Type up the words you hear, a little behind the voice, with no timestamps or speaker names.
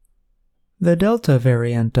The Delta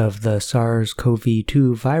variant of the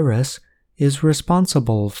SARS-CoV-2 virus is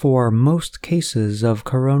responsible for most cases of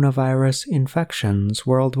coronavirus infections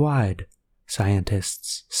worldwide,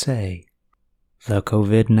 scientists say. The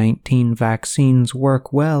COVID-19 vaccines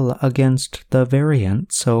work well against the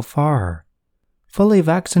variant so far. Fully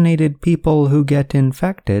vaccinated people who get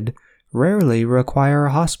infected rarely require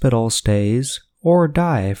hospital stays or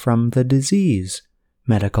die from the disease,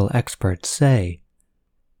 medical experts say.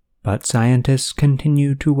 But scientists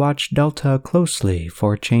continue to watch Delta closely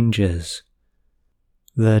for changes.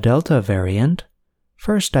 The Delta variant,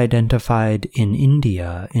 first identified in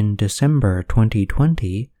India in December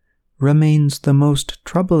 2020, remains the most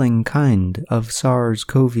troubling kind of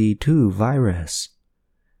SARS-CoV-2 virus.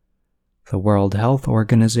 The World Health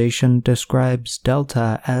Organization describes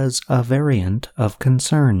Delta as a variant of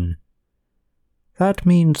concern. That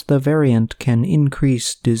means the variant can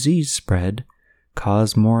increase disease spread,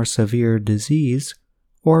 cause more severe disease,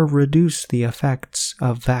 or reduce the effects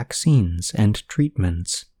of vaccines and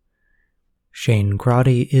treatments. Shane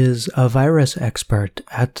Crotty is a virus expert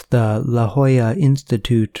at the La Jolla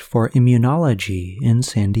Institute for Immunology in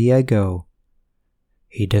San Diego.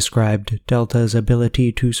 He described Delta's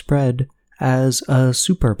ability to spread as a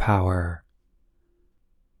superpower.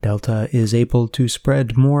 Delta is able to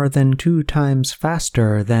spread more than 2 times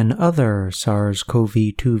faster than other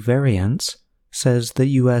SARS-CoV-2 variants, says the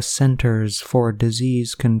U.S. Centers for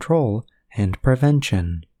Disease Control and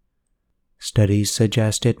Prevention. Studies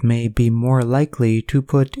suggest it may be more likely to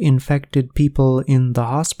put infected people in the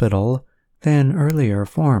hospital than earlier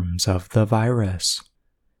forms of the virus.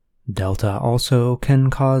 Delta also can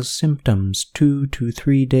cause symptoms 2 to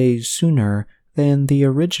 3 days sooner than the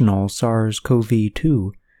original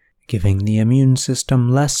SARS-CoV-2, giving the immune system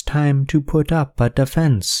less time to put up a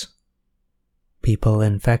defense. People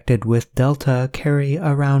infected with Delta carry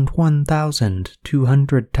around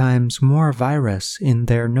 1,200 times more virus in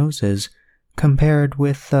their noses compared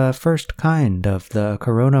with the first kind of the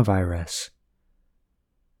coronavirus.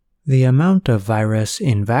 The amount of virus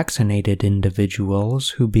in vaccinated individuals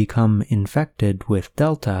who become infected with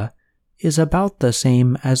Delta is about the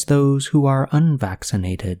same as those who are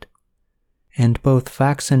unvaccinated, and both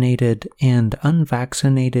vaccinated and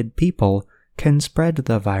unvaccinated people can spread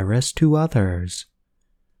the virus to others.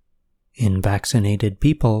 In vaccinated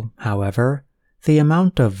people, however, the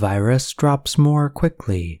amount of virus drops more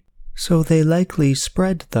quickly, so they likely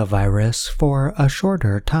spread the virus for a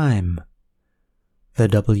shorter time. The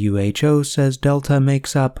WHO says Delta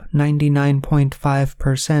makes up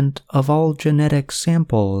 99.5% of all genetic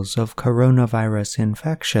samples of coronavirus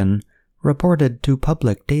infection reported to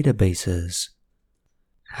public databases.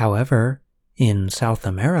 However, in South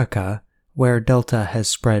America, where Delta has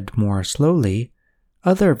spread more slowly,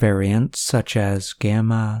 other variants such as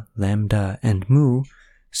Gamma, Lambda, and Mu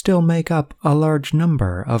still make up a large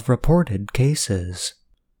number of reported cases.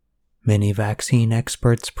 Many vaccine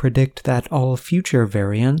experts predict that all future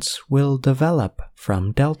variants will develop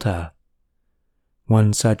from Delta.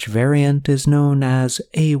 One such variant is known as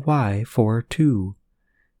AY42.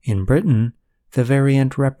 In Britain, the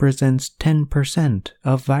variant represents 10%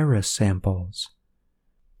 of virus samples.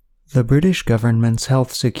 The British government's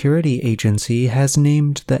health security agency has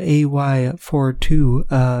named the AY42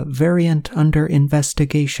 a variant under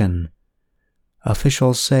investigation.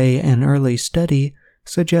 Officials say an early study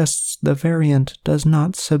suggests the variant does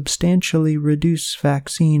not substantially reduce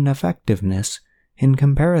vaccine effectiveness in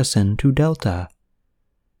comparison to Delta.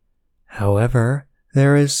 However,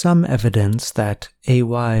 there is some evidence that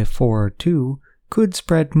AY42 could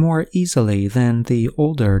spread more easily than the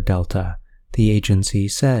older Delta, the agency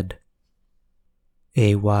said.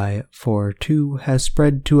 AY42 has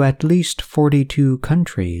spread to at least 42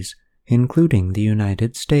 countries, including the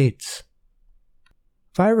United States.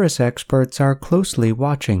 Virus experts are closely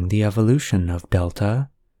watching the evolution of Delta.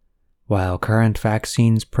 While current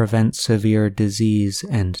vaccines prevent severe disease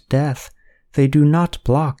and death, they do not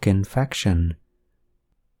block infection.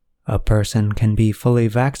 A person can be fully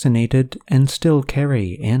vaccinated and still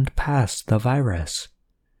carry and pass the virus.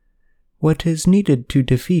 What is needed to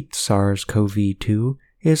defeat SARS-CoV-2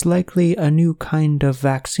 is likely a new kind of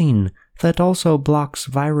vaccine that also blocks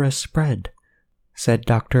virus spread, said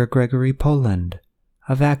Dr. Gregory Poland,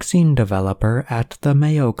 a vaccine developer at the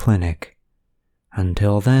Mayo Clinic.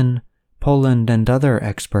 Until then, Poland and other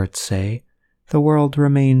experts say, the world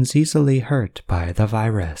remains easily hurt by the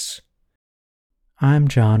virus. I'm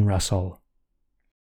John Russell.